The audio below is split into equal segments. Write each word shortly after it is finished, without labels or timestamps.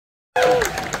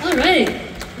All right,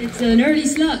 it's an early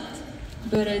slot,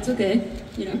 but it's okay.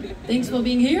 You know, thanks for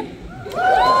being here.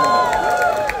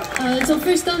 It's our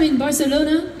first time in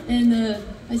Barcelona, and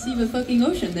I see the fucking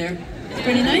ocean there. It's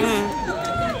pretty nice.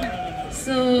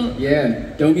 So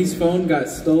yeah, DOMi's phone got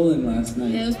stolen last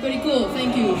night. Yeah, it was pretty cool.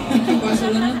 Thank you,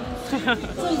 Barcelona.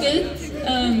 It's all good.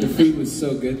 The food was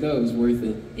so good though; it was worth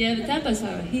it. Yeah, the tapas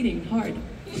are hitting hard.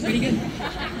 It's pretty good.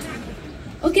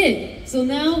 Okay, so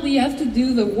now we have to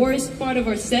do the worst part of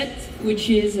our set, which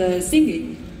is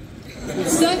singing. We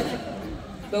suck,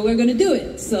 but we're gonna do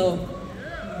it. So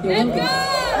you're welcome.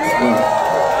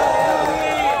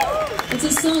 It's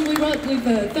a song we wrote with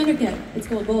Thundercat. It's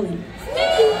called Bowling.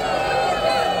 Thank you.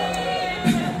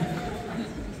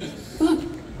 Fuck.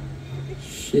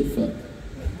 Shit, fuck.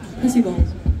 Pussy balls.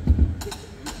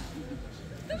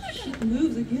 Shit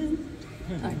moves again.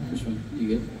 Alright. Which one? You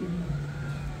good?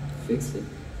 Fix it.